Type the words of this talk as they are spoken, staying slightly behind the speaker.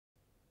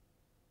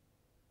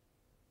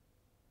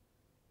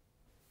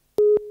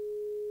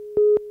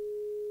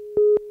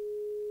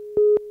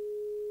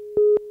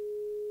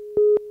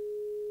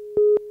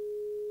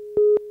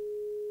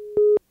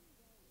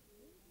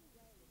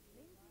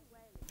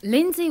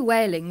Lindsay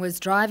Whaling was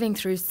driving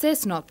through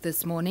Cessnock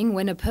this morning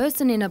when a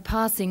person in a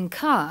passing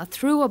car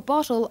threw a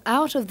bottle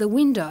out of the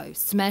window,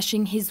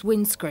 smashing his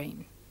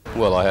windscreen.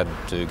 Well, I had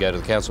to go to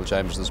the council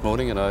chambers this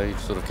morning and I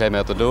sort of came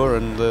out the door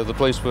and the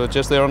police were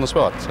just there on the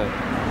spot, so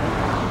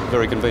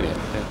very convenient.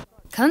 Yeah.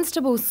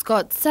 Constable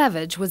Scott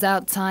Savage was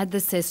outside the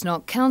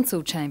Cessnock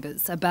council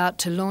chambers about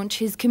to launch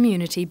his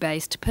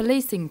community-based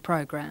policing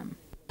program.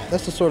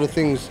 That's the sort of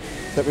things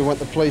that we want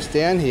the police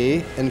down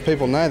here, and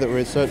people know that we're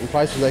in certain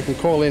places. They can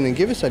call in and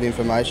give us that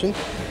information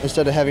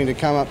instead of having to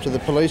come up to the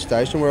police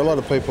station, where a lot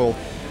of people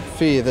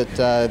fear that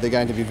they're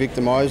going to be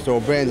victimised or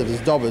branded as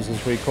dobbers,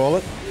 as we call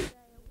it.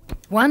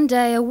 One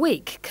day a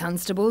week,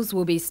 constables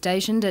will be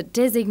stationed at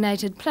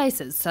designated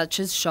places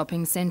such as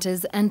shopping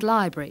centres and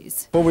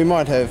libraries. Well, we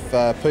might have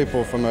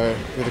people with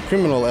a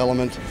criminal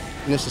element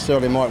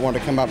necessarily might want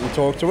to come up and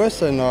talk to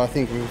us, and I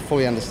think we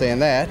fully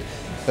understand that.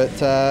 But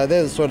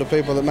they're the sort of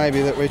people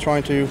that we're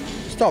trying to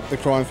stop the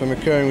crime from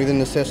occurring within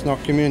the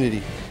Cessnock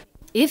community.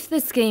 If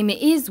the scheme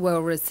is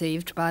well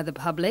received by the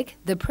public,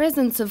 the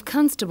presence of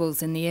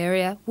constables in the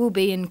area will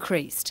be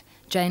increased.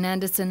 Jane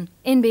Anderson,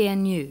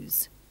 NBN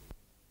News.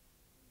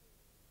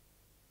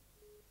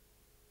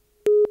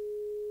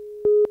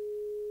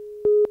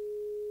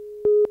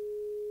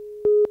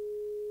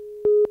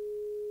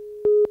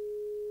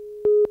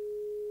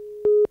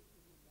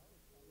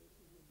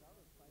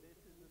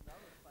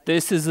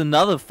 This is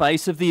another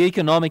face of the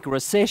economic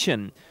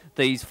recession.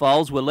 These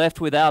foals were left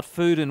without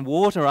food and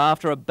water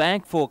after a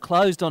bank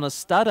foreclosed on a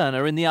stud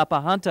owner in the Upper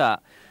Hunter.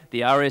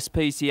 The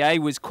RSPCA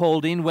was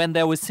called in when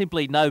there was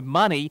simply no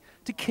money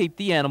to keep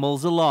the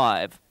animals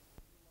alive.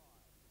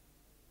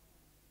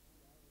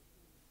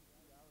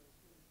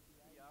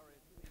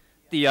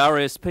 The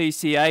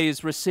RSPCA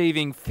is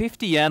receiving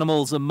 50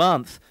 animals a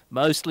month,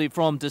 mostly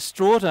from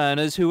distraught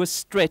owners who are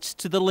stretched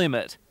to the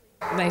limit.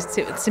 They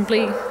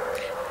simply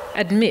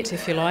admit,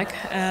 if you like,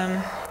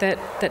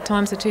 that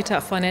times are too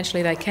tough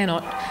financially. They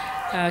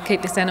cannot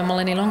keep this animal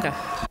any longer.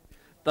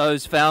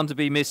 Those found to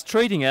be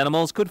mistreating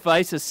animals could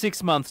face a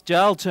 6-month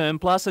jail term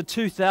plus a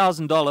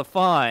 $2,000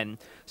 fine.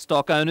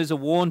 Stock owners are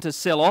warned to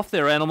sell off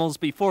their animals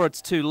before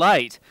it's too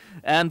late.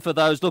 And for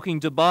those looking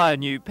to buy a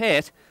new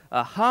pet,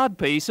 a hard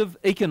piece of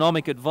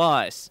economic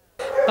advice.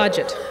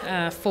 Budget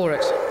for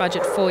it.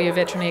 Budget for your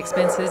veterinary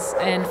expenses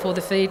and for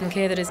the feed and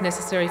care that is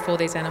necessary for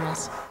these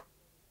animals.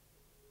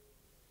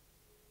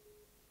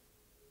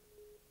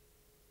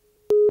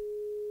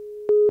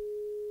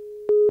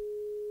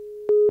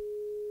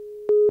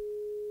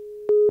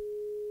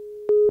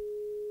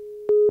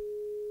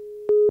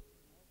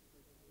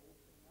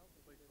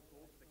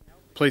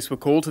 Police were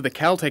called to the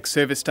Caltex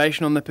service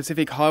station on the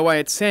Pacific Highway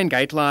at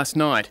Sandgate last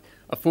night.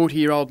 A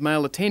 40-year-old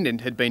male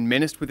attendant had been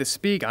menaced with a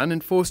spear gun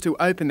and forced to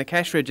open the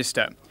cash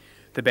register.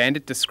 The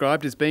bandit,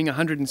 described as being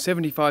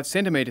 175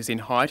 centimetres in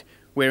height,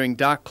 wearing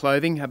dark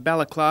clothing, a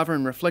balaclava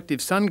and reflective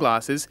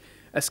sunglasses,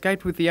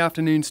 escaped with the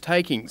afternoon's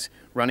takings,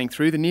 running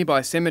through the nearby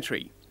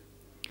cemetery.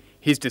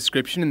 His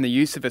description and the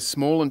use of a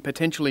small and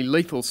potentially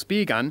lethal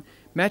spear gun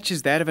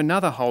matches that of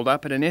another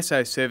hold-up at an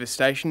Esso service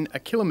station a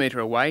kilometre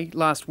away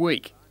last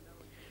week.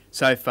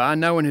 So far,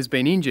 no one has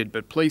been injured,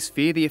 but police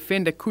fear the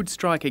offender could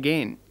strike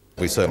again.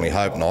 We certainly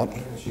hope not.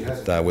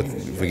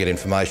 If we get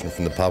information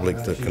from the public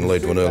that can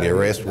lead to an early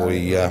arrest, we'll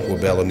be able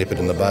to nip it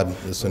in the bud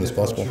as soon as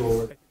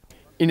possible.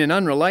 In an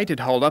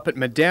unrelated hold-up at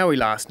Medowie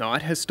last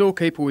night, a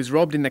storekeeper was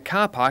robbed in the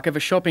car park of a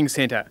shopping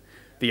centre.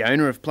 The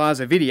owner of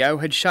Plaza Video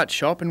had shut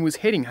shop and was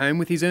heading home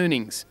with his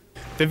earnings.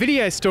 The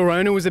video store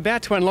owner was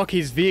about to unlock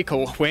his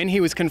vehicle when he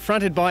was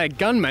confronted by a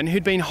gunman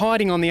who'd been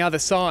hiding on the other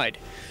side.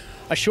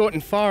 A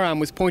shortened firearm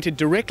was pointed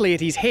directly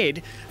at his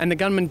head and the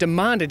gunman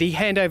demanded he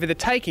hand over the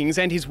takings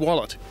and his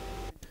wallet.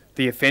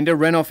 The offender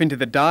ran off into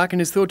the dark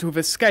and is thought to have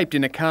escaped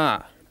in a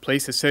car.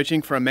 Police are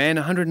searching for a man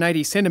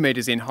 180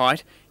 centimetres in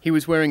height. He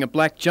was wearing a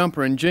black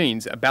jumper and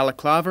jeans, a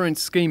balaclava and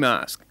ski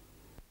mask.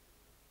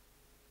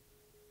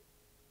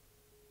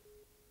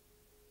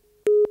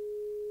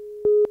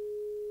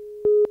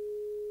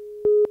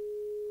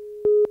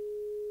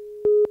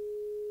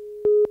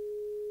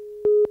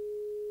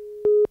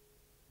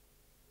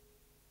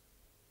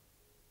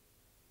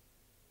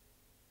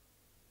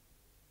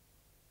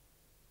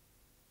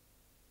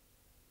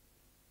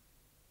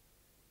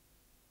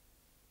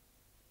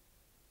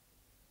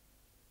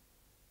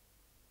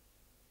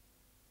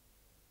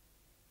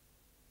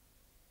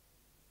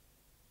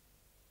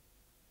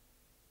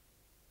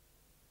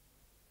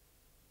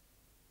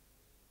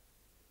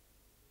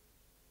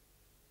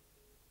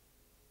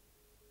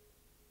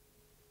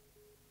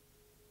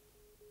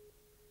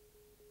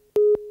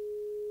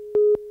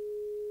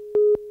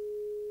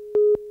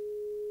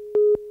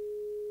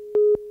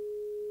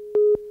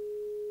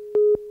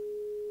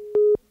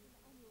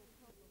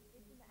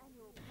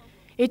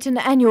 It's an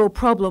annual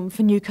problem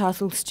for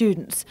Newcastle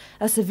students,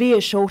 a severe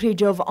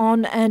shortage of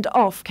on and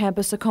off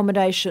campus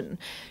accommodation.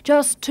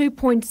 Just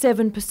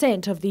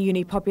 2.7% of the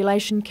uni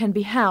population can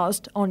be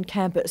housed on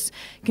campus,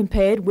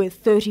 compared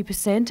with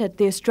 30% at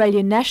the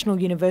Australian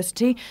National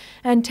University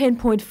and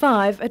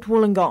 10.5% at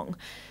Wollongong.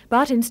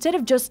 But instead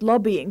of just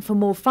lobbying for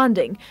more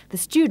funding, the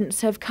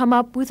students have come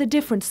up with a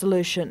different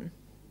solution.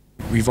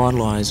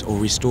 Revitalise or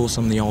restore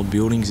some of the old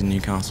buildings in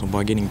Newcastle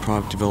by getting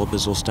private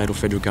developers or state or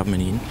federal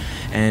government in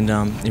and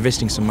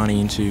investing some money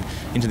into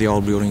the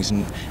old buildings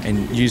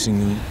and using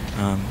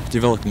them,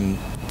 developing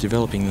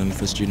them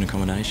for student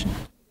accommodation.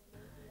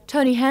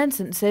 Tony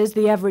Hansen says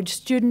the average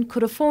student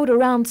could afford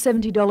around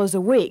 $70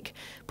 a week.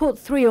 Put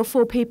 3 or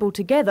 4 people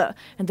together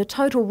and the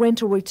total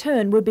rental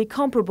return would be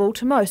comparable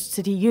to most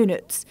city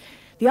units.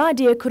 The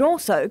idea could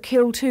also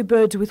kill 2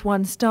 birds with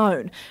 1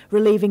 stone,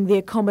 relieving the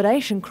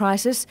accommodation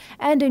crisis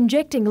and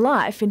injecting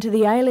life into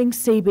the ailing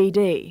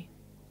CBD.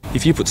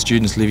 If you put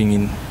students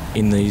living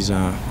in these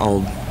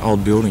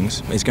old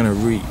buildings, it's going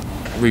to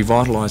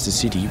revitalise the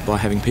city by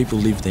having people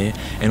live there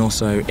and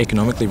also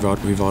economically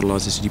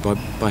revitalise the city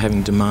by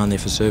having demand there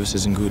for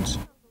services and goods.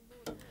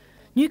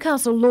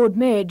 Newcastle Lord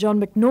Mayor John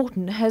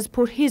McNaughton has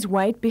put his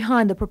weight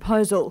behind the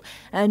proposal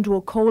and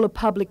will call a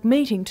public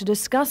meeting to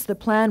discuss the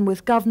plan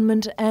with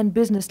government and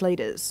business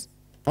leaders.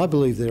 I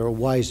believe there are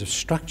ways of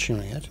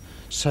structuring it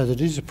so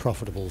that it is a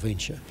profitable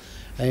venture,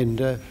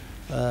 and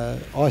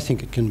I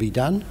think it can be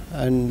done,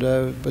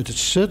 but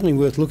it's certainly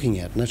worth looking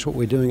at, and that's what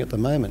we're doing at the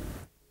moment.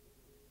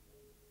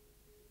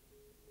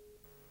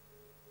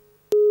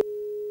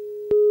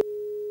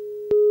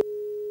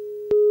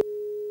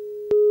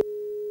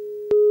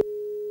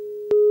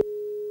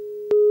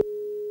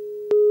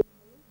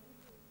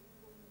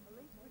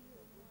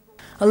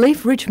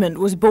 Alif Richmond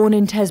was born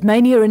in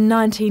Tasmania in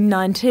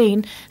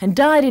 1919 and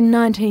died in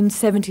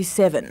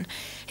 1977.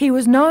 He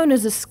was known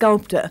as a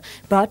sculptor,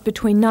 but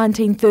between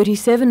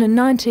 1937 and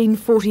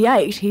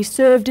 1948 he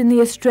served in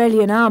the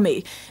Australian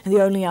Army, and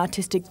the only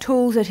artistic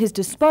tools at his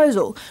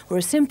disposal were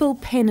a simple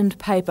pen and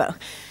paper.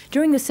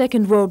 During the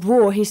Second World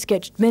War he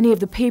sketched many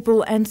of the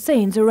people and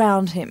scenes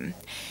around him.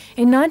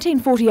 In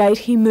 1948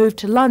 he moved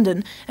to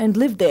London and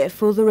lived there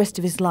for the rest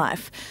of his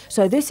life.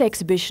 So this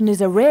exhibition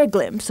is a rare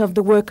glimpse of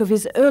the work of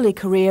his early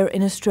career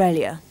in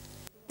Australia.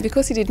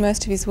 Because he did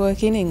most of his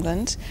work in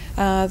England,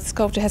 the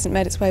sculpture hasn't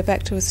made its way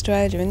back to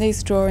Australia, and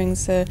these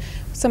drawings are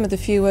some of the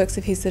few works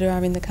of his that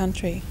are in the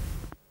country.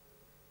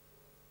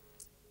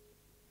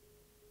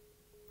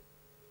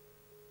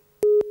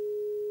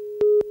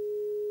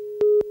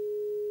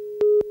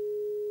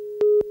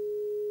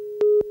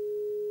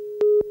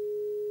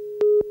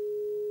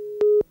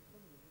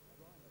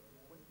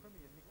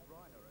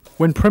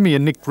 When Premier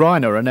Nick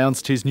Greiner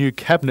announced his new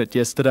cabinet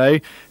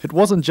yesterday, it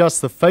wasn't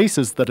just the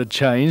faces that had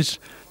changed.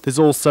 There's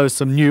also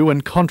some new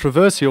and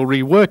controversial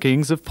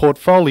reworkings of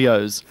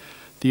portfolios.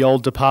 The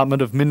old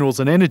Department of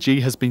Minerals and Energy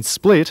has been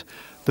split.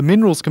 The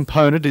minerals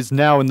component is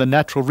now in the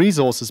Natural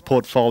Resources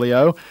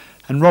portfolio,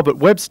 and Robert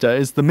Webster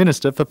is the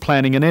Minister for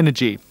Planning and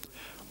Energy.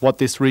 What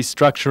this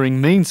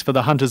restructuring means for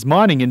the Hunters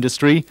mining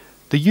industry,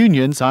 the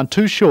unions aren't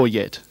too sure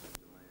yet.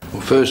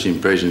 Well, first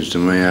impressions to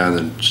me are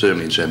that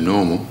certainly it's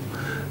abnormal.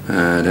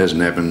 It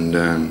hasn't happened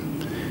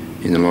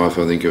in the life,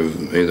 I think,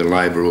 of either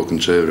Labor or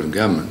Conservative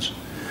governments.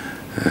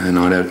 And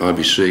I'd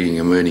be seeking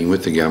a meeting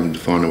with the government to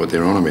find out what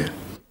they're on about.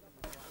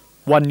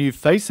 One new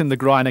face in the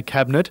Greiner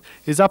cabinet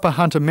is Upper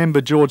Hunter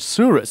member George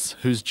Souris,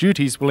 whose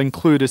duties will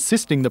include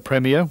assisting the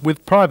Premier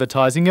with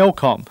privatising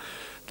Elcom.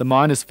 The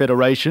Miners'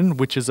 Federation,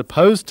 which is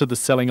opposed to the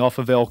selling off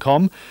of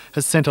Elcom,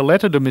 has sent a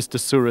letter to Mr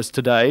Souris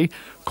today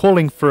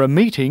calling for a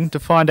meeting to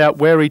find out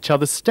where each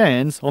other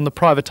stands on the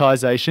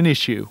privatisation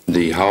issue.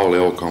 The whole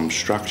Elcom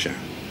structure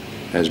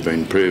has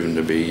been proven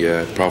to be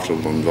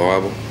profitable and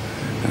viable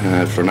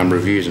for a number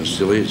of years and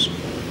still is.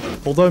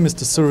 Although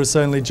Mr Souris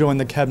only joined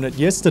the cabinet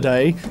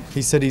yesterday,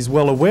 he said he's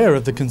well aware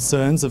of the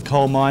concerns of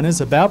coal miners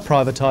about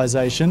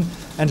privatisation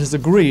and has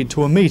agreed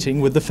to a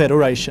meeting with the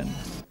Federation.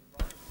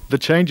 The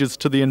changes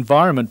to the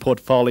environment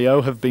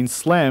portfolio have been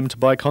slammed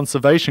by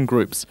conservation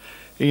groups.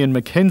 Ian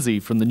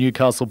McKenzie from the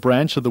Newcastle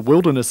branch of the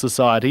Wilderness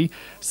Society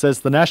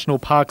says the National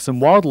Parks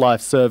and Wildlife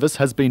Service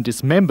has been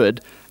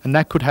dismembered and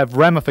that could have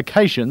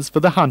ramifications for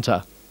the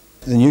hunter.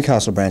 The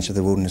Newcastle branch of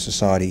the Wilderness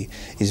Society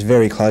is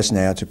very close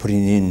now to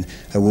putting in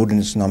a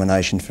wilderness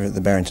nomination for the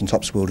Barrington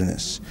Tops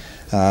Wilderness.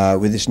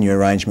 With this new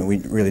arrangement we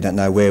really don't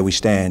know where we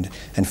stand,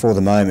 and for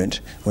the moment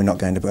we're not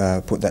going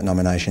to put that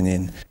nomination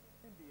in.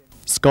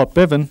 Scott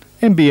Bevan,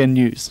 NBN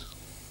News.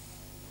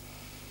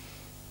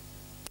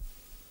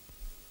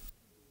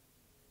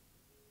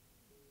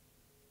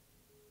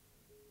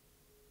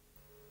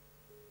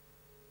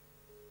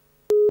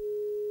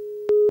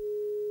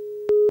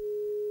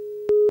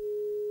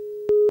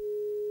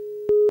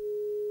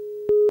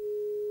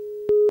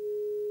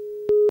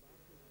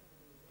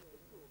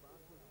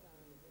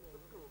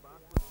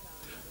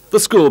 The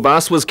school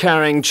bus was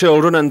carrying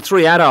children and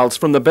 3 adults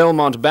from the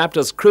Belmont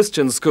Baptist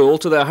Christian School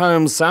to their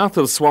homes south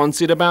of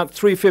Swansea at about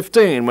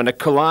 3:15 when it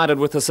collided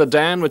with a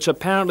sedan which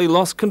apparently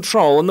lost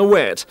control in the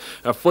wet.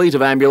 A fleet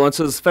of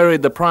ambulances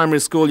ferried the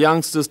primary school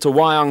youngsters to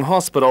Wyong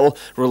Hospital.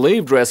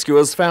 Relieved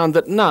rescuers found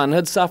that none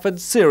had suffered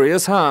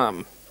serious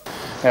harm.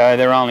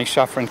 They're only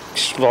suffering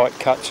slight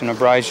cuts and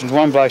abrasions.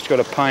 One bloke's got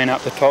a pain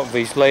up the top of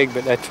his leg,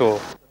 but that's all.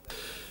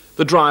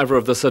 The driver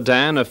of the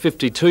sedan, a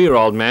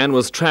 52-year-old man,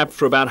 was trapped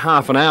for about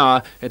half an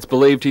hour. It's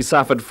believed he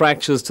suffered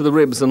fractures to the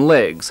ribs and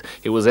legs.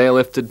 He was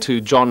airlifted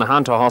to John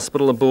Hunter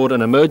Hospital aboard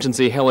an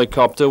emergency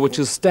helicopter which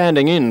is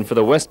standing in for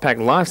the Westpac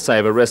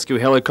Lifesaver rescue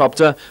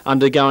helicopter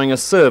undergoing a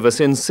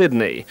service in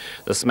Sydney.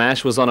 The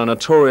smash was on a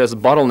notorious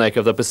bottleneck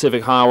of the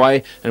Pacific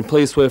Highway, and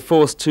police were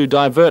forced to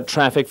divert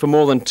traffic for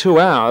more than 2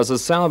 hours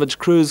as salvage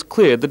crews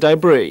cleared the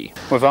debris.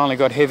 We've only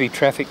got heavy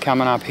traffic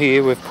coming up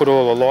here. We've put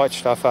all the light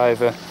stuff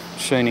over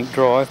Scenic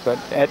Drive, but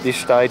at this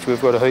stage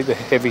we've got a heap of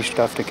heavy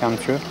stuff to come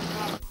through.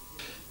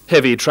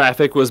 Heavy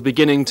traffic was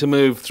beginning to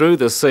move through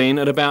the scene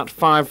at about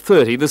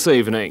 5:30 this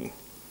evening.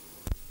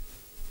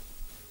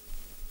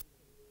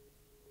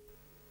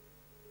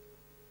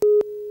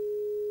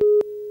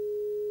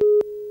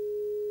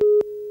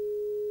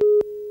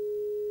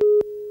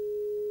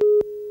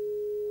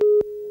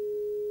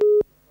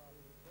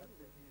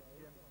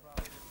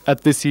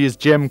 At this year's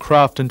Gem,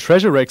 Craft and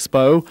Treasure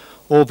Expo,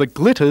 all that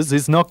glitters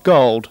is not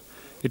gold.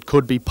 It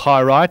could be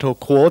pyrite or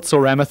quartz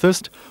or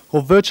amethyst,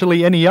 or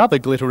virtually any other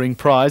glittering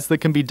prize that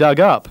can be dug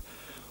up.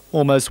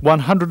 Almost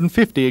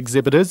 150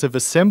 exhibitors have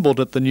assembled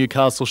at the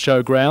Newcastle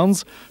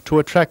Showgrounds to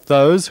attract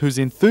those whose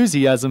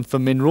enthusiasm for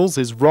minerals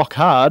is rock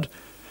hard,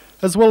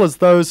 as well as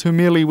those who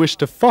merely wish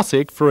to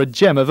fossick for a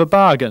gem of a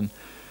bargain.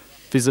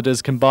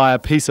 Visitors can buy a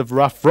piece of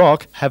rough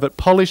rock, have it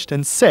polished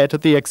and set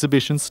at the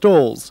exhibition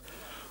stalls.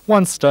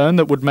 One stone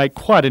that would make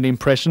quite an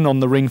impression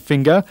on the ring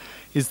finger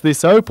is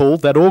this opal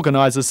that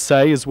organisers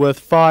say is worth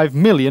 $5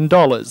 million.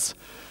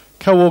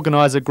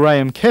 Co-organiser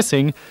Graham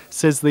Kessing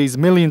says these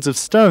millions of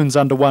stones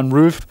under one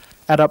roof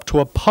add up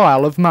to a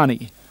pile of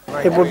money.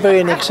 It would be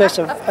in excess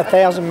of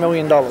 $1,000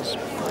 million.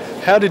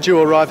 How did you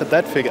arrive at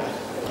that figure?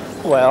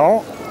 Well,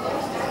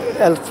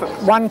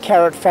 1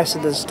 carat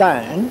faceted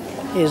stone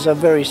is a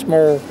very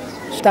small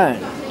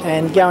stone,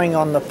 and going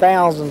on the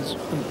thousands,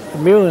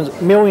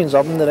 millions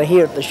of them that are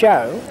here at the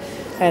show,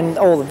 and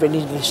all the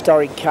vintage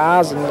historic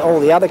cars and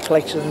all the other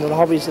collections and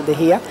hobbies that are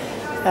here,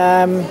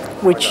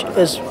 which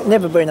has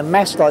never been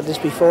amassed like this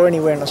before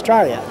anywhere in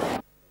Australia.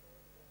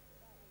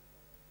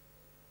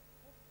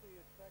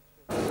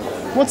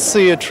 What's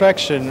the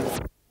attraction?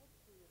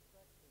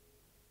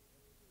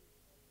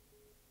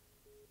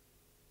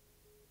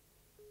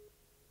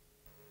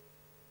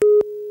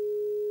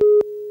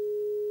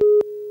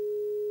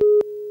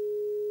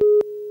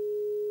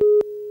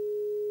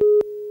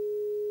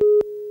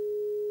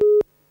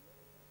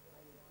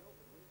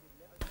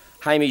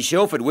 Hamish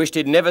Shelford wished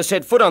he'd never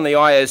set foot on the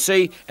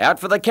ISC, out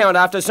for the count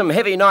after some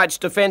heavy Knights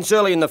defence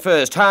early in the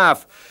first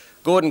half.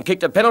 Gordon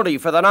kicked a penalty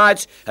for the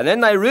Knights, and then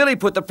they really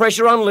put the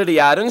pressure on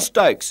Lydiard and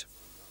Stokes.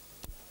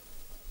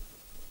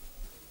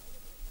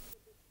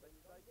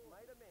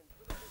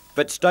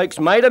 But Stokes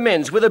made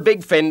amends with a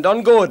big fend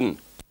on Gordon.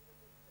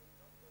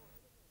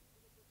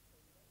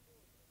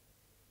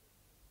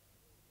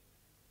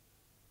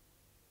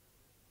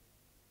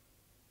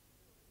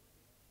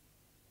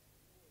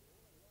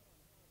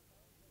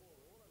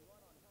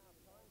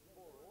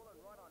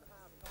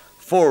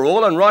 For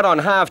all and right on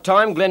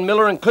half-time, Glenn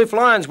Miller and Cliff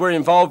Lyons were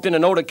involved in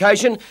an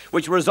altercation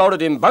which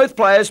resulted in both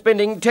players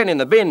spending 10 in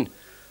the bin.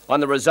 On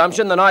the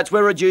resumption, the Knights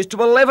were reduced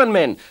to 11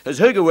 men as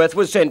Hoogerworth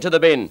was sent to the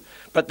bin.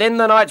 But then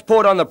the Knights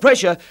poured on the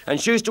pressure and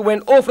Schuster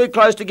went awfully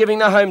close to giving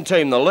the home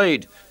team the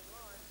lead.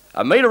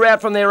 A metre out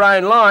from their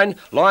own line,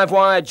 live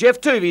wire Jeff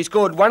Tuvey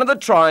scored one of the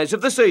tries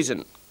of the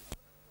season.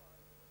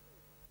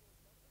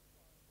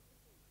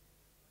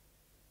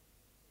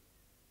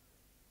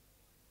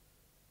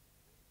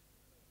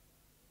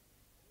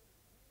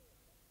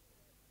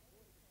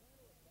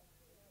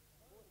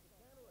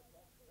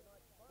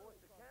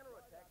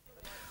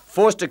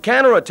 Forced to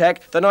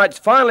counter-attack, the Knights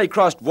finally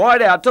crossed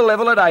wide out to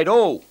level at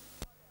 8-all.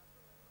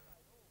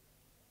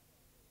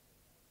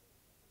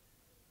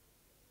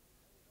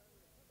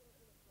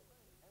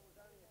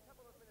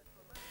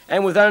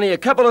 And with only a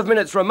couple of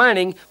minutes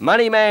remaining,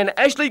 money man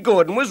Ashley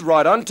Gordon was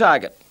right on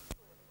target.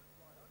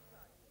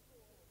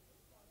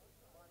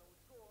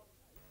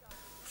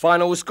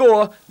 Final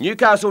score,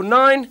 Newcastle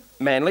 9,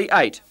 Manly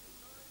 8.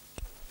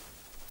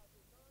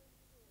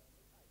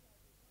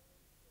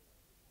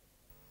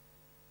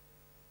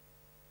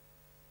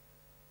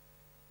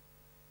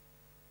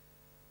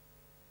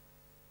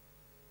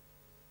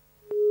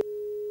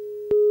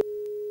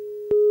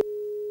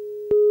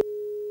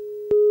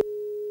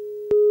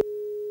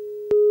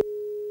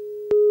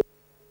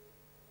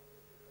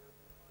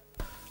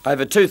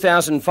 Over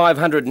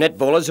 2,500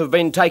 netballers have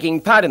been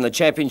taking part in the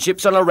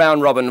championships on a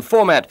round-robin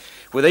format,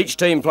 with each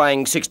team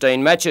playing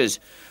 16 matches.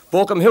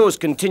 Borkham Hills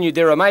continued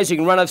their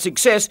amazing run of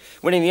success,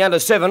 winning the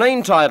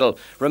under-17 title,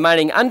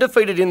 remaining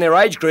undefeated in their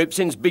age group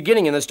since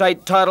beginning in the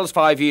state titles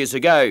 5 years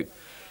ago.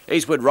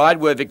 Eastwood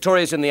Ryde were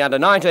victorious in the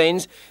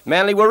under-19s,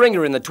 Manly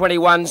Warringah in the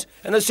 21s,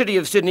 and the City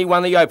of Sydney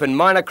won the Open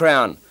Minor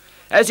Crown.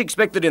 As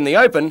expected in the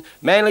Open,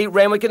 Manly,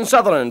 Randwick and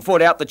Sutherland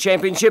fought out the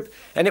championship,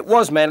 and it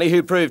was Manly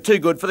who proved too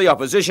good for the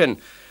opposition.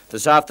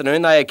 This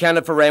afternoon they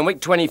accounted for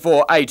Randwick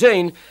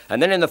 24-18,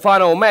 and then in the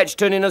final match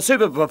turned in a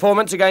super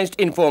performance against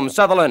informed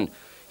Sutherland.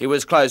 It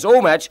was close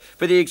all match,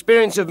 but the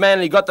experience of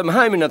Manly got them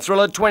home in a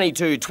thriller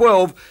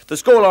 22-12. The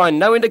scoreline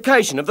no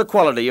indication of the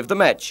quality of the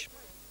match.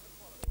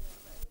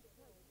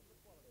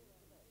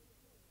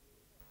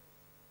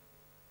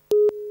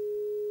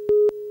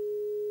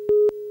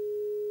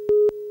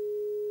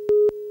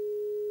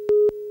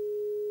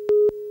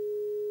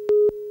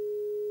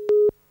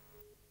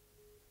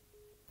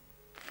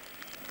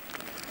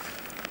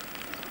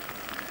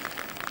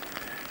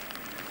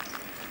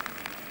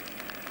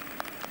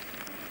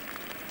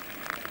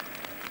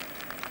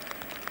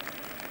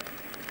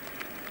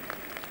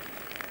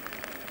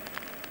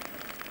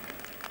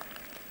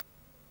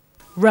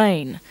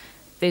 Rain.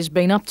 There's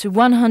been up to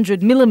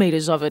 100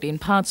 millimetres of it in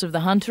parts of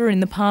the Hunter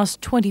in the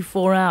past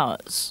 24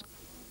 hours.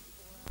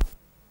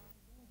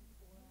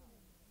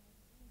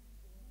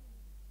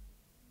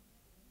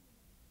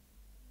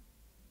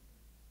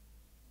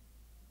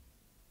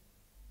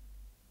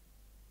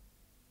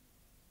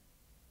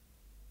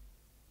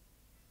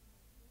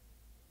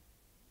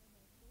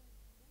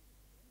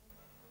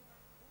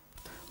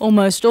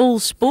 Almost all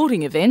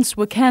sporting events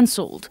were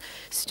cancelled.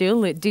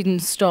 Still, it didn't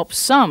stop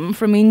some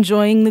from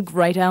enjoying the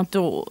great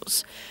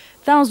outdoors.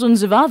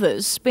 Thousands of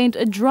others spent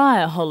a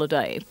drier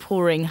holiday,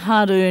 pouring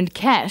hard-earned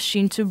cash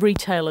into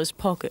retailers'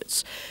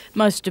 pockets.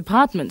 Most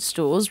department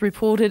stores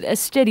reported a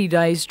steady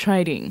day's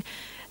trading.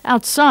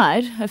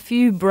 Outside, a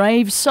few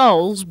brave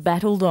souls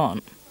battled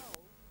on.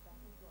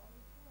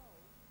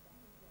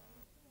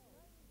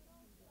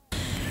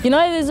 You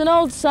know, there's an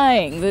old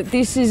saying that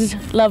this is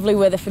lovely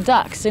weather for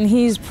ducks, and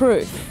here's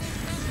proof.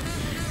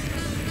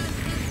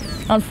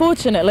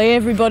 Unfortunately,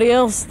 everybody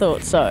else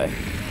thought so.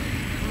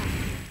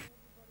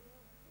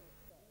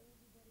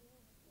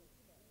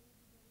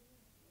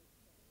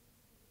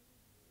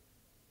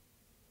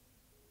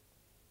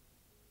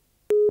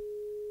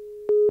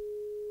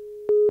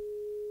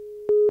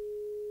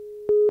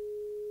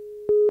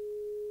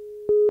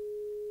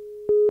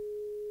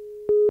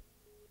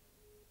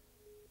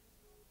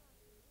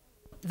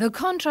 The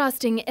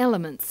contrasting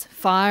elements,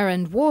 fire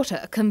and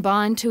water,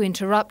 combined to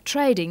interrupt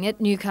trading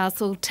at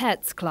Newcastle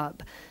Tats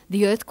Club.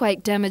 The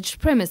earthquake-damaged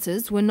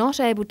premises were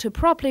not able to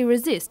properly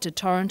resist a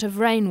torrent of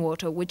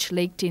rainwater which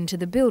leaked into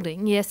the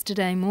building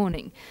yesterday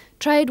morning.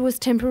 Trade was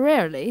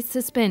temporarily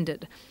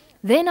suspended.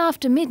 Then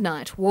after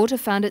midnight, water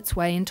found its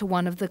way into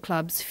one of the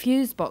club's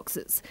fuse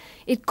boxes.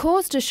 It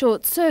caused a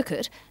short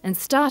circuit and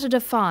started a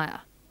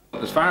fire.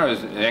 As far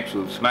as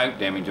actual smoke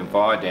damage and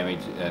fire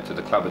damage to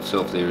the club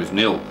itself, there is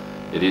nil.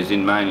 It is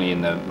mainly in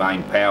the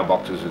main power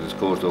boxes that has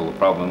caused all the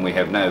problem. We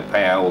have no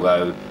power,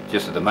 although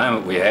just at the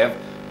moment we have,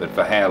 but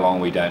for how long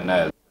we don't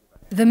know.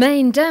 The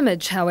main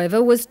damage,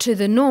 however, was to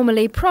the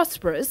normally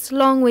prosperous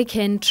long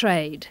weekend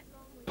trade.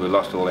 We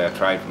lost all our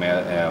trade from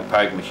our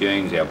poker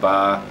machines, our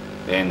bar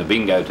and the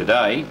bingo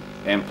today,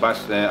 and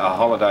plus a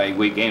holiday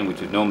weekend,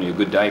 which is normally a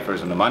good day for us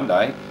on a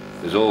Monday,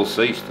 has all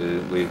ceased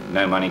with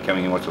no money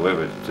coming in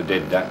whatsoever. It's a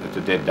dead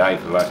day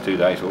for the last 2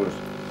 days for us.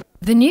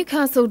 The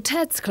Newcastle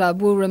Tats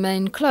Club will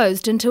remain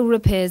closed until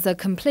repairs are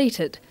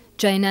completed.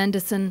 Jane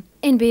Anderson,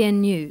 NBN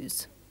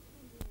News.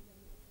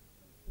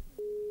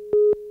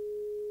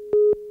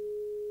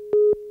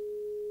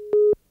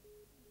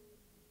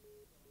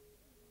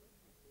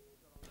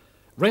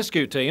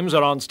 Rescue teams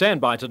are on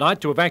standby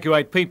tonight to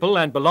evacuate people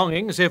and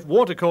belongings if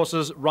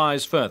watercourses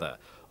rise further.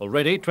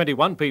 Already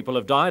 21 people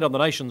have died on the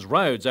nation's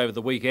roads over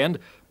the weekend,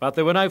 but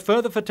there were no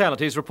further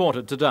fatalities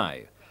reported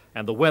today.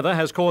 And the weather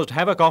has caused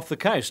havoc off the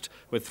coast,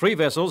 with 3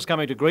 vessels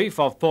coming to grief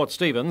off Port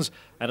Stephens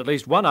and at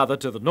least 1 other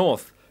to the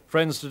north.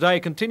 Friends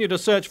today continue to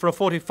search for a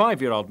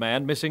 45-year-old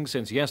man missing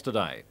since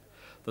yesterday.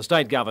 The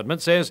state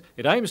government says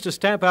it aims to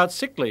stamp out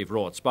sick leave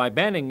rorts by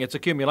banning its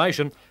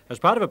accumulation as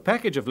part of a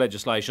package of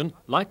legislation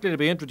likely to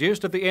be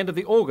introduced at the end of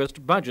the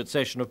August budget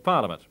session of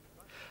Parliament.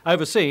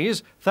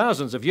 Overseas,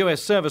 thousands of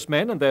US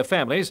servicemen and their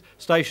families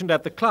stationed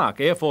at the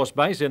Clark Air Force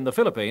Base in the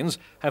Philippines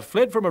have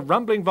fled from a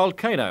rumbling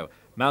volcano,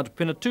 Mount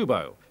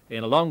Pinatubo,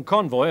 in a long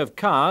convoy of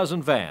cars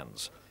and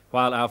vans,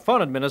 while our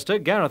Foreign Minister,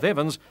 Gareth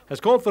Evans, has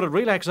called for a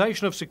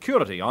relaxation of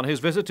security on his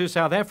visit to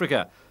South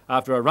Africa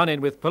after a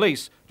run-in with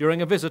police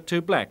during a visit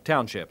to black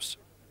townships.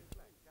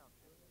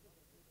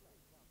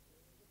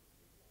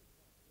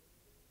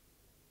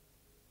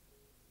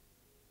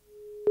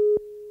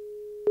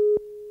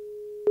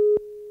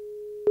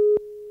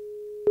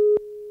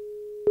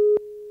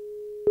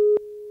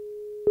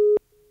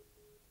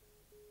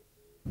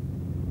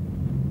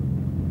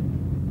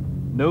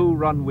 No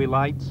runway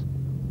lights,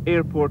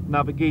 airport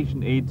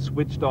navigation aids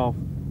switched off,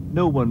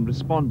 no one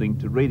responding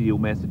to radio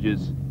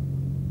messages.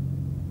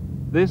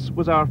 This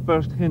was our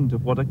first hint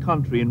of what a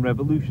country in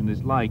revolution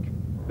is like.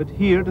 But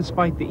here,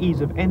 despite the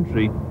ease of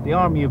entry, the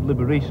Army of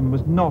Liberation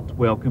was not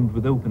welcomed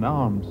with open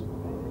arms.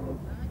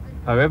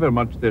 However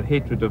much their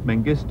hatred of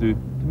Mengistu,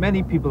 to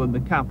many people in the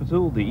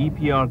capital, the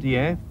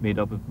EPRDF, made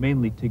up of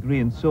mainly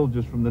Tigrayan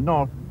soldiers from the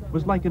north,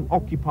 was like an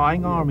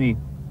occupying army.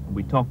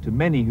 We talked to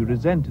many who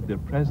resented their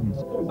presence.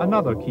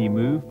 Another key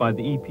move by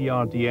the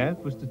EPRDF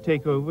was to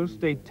take over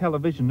state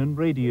television and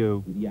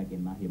radio,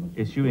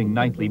 issuing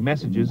nightly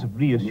messages of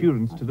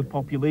reassurance to the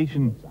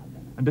population.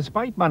 And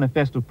despite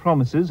manifesto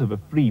promises of a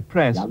free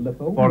press,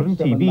 foreign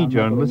TV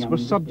journalists were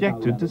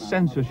subjected to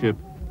censorship,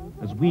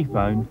 as we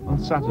found on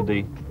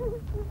Saturday.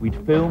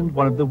 We'd filmed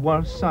one of the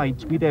worst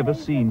sights we'd ever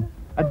seen,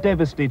 a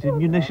devastated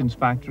munitions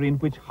factory in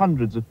which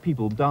hundreds of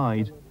people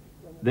died.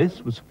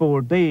 This was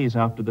 4 days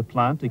after the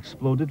plant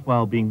exploded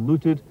while being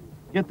looted,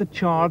 yet the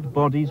charred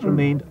bodies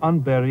remained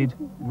unburied,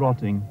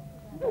 rotting.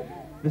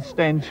 The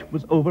stench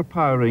was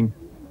overpowering.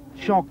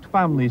 Shocked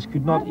families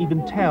could not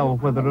even tell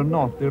whether or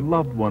not their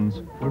loved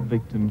ones were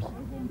victims.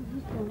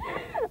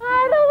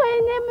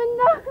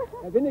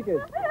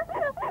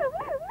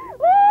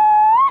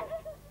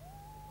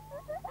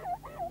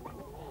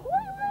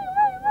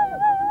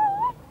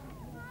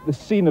 The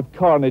scene of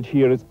carnage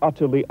here is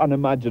utterly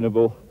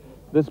unimaginable.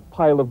 This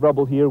pile of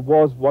rubble here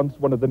was once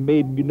one of the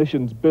main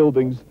munitions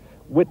buildings.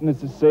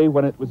 Witnesses say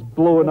when it was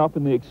blown up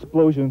in the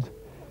explosions,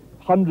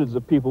 hundreds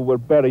of people were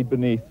buried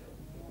beneath.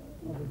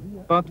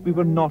 But we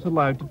were not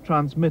allowed to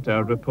transmit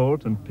our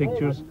report and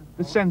pictures.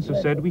 The censor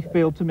said we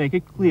failed to make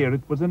it clear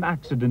it was an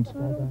accident.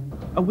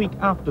 A week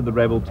after the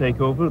rebel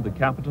takeover, the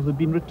capital had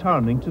been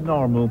returning to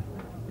normal.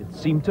 It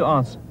seemed to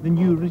us the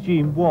new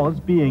regime was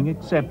being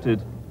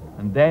accepted.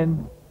 And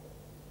then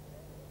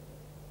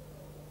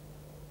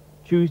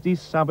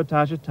Tuesday's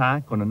sabotage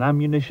attack on an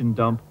ammunition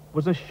dump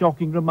was a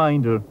shocking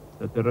reminder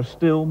that there are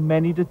still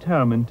many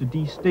determined to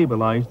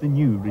destabilise the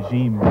new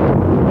regime.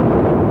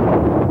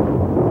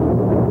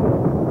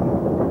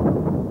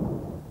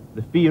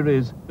 The fear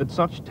is that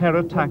such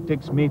terror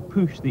tactics may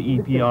push the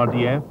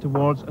EPRDF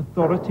towards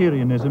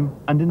authoritarianism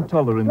and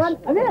intolerance.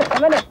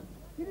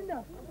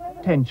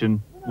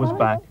 Tension was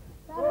back.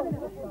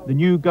 The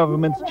new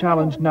government's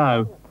challenge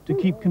now to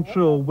keep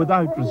control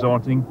without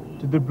resorting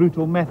to the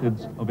brutal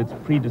methods of its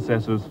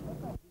predecessors.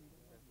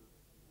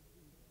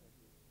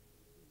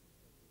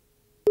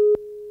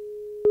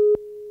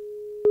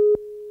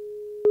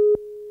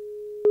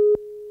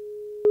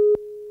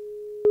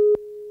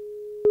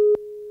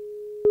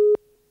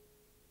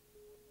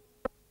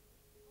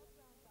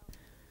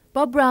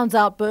 Bob Brown's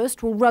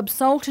outburst will rub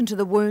salt into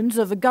the wounds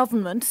of a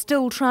government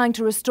still trying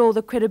to restore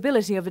the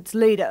credibility of its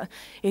leader.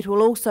 It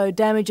will also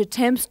damage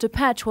attempts to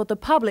patch what the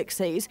public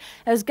sees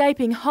as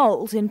gaping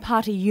holes in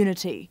party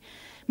unity.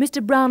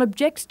 Mr Brown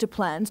objects to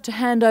plans to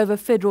hand over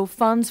federal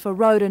funds for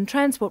road and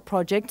transport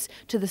projects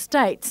to the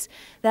states.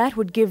 That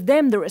would give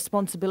them the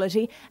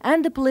responsibility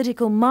and the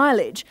political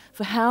mileage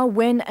for how,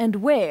 when and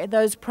where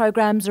those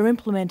programs are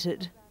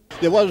implemented.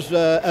 There was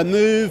a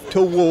move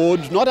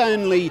towards not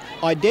only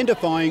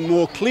identifying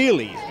more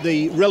clearly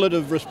the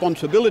relative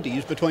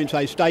responsibilities between,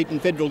 say, state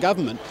and federal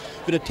government,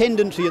 but a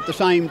tendency at the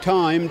same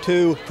time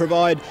to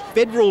provide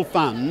federal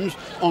funds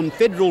on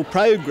federal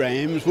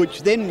programs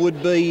which then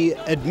would be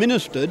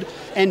administered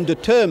and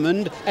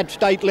determined at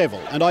state level.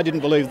 And I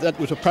didn't believe that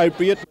was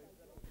appropriate.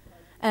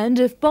 And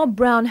if Bob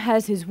Brown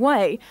has his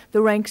way,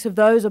 the ranks of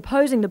those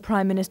opposing the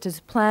Prime Minister's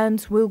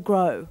plans will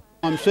grow.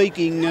 I'm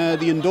seeking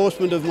the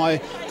endorsement of my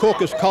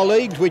caucus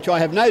colleagues, which I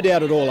have no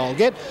doubt at all I'll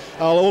get.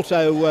 I'll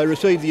also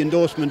receive the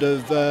endorsement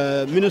of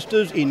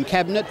ministers in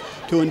Cabinet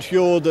to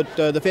ensure that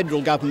the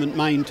federal government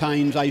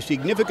maintains a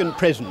significant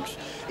presence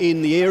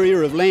in the area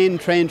of land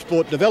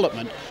transport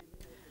development.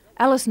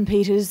 Alison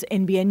Peters,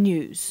 NBN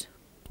News.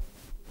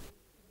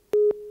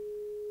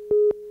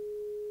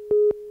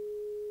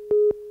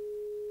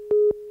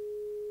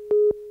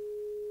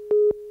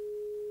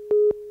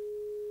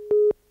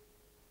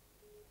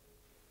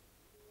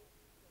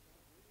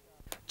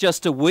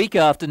 Just a week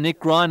after Nick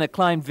Greiner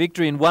claimed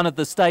victory in one of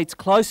the state's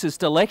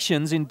closest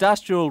elections,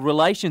 Industrial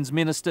Relations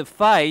Minister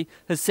Fay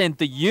has sent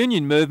the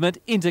union movement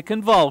into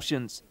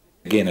convulsions.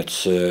 Again,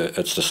 it's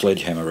the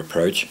sledgehammer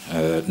approach,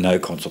 no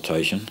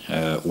consultation.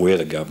 We're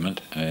the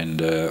government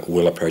and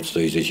we'll approach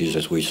these issues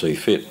as we see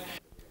fit.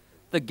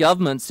 The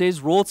government says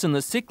rorts in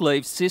the sick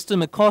leave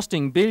system are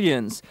costing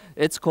billions.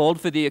 It's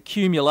called for the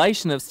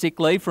accumulation of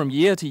sick leave from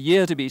year to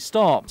year to be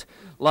stopped.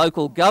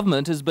 Local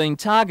government has been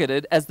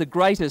targeted as the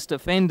greatest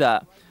offender.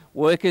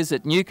 Workers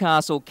at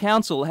Newcastle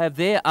Council have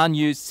their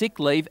unused sick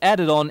leave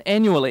added on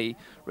annually.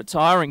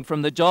 Retiring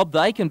from the job,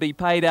 they can be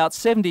paid out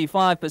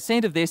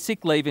 75% of their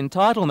sick leave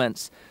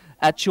entitlements.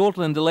 At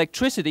Shortland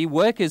Electricity,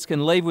 workers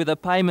can leave with a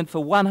payment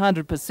for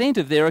 100%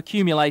 of their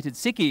accumulated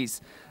sickies.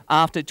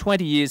 After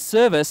 20 years'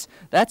 service,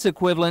 that's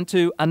equivalent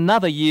to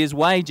another year's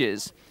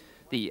wages.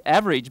 The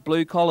average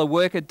blue-collar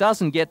worker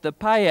doesn't get the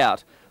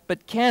payout,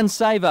 but can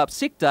save up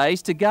sick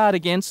days to guard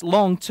against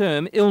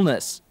long-term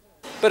illness.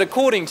 But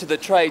according to the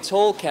Trades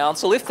Hall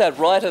Council, if that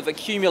right of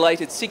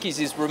accumulated sickies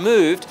is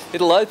removed,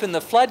 it'll open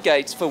the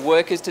floodgates for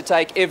workers to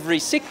take every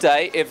sick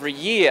day every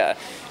year.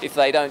 If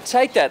they don't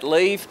take that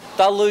leave,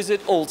 they'll lose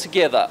it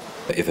altogether.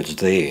 If it's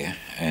there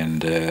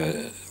and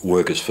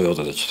workers feel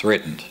that it's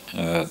threatened,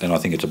 then I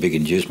think it's a big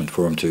inducement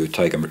for them to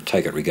take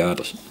it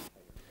regardless.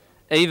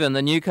 Even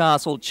the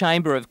Newcastle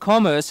Chamber of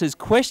Commerce has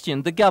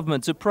questioned the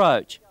government's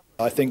approach.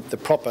 I think the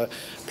proper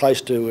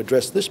place to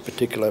address this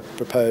particular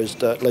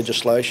proposed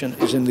legislation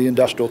is in the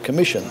Industrial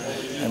Commission,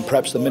 and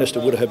perhaps the Minister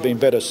would have been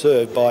better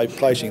served by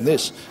placing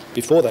this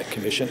before that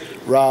commission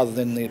rather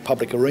than the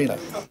public arena.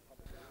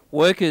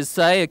 Workers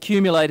say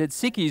accumulated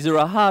sickies are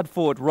a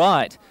hard-fought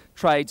right.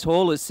 Trades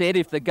Hall has said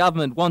if the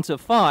government wants a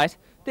fight,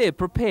 they're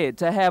prepared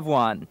to have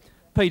one.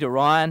 Peter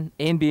Ryan,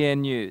 NBN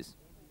News.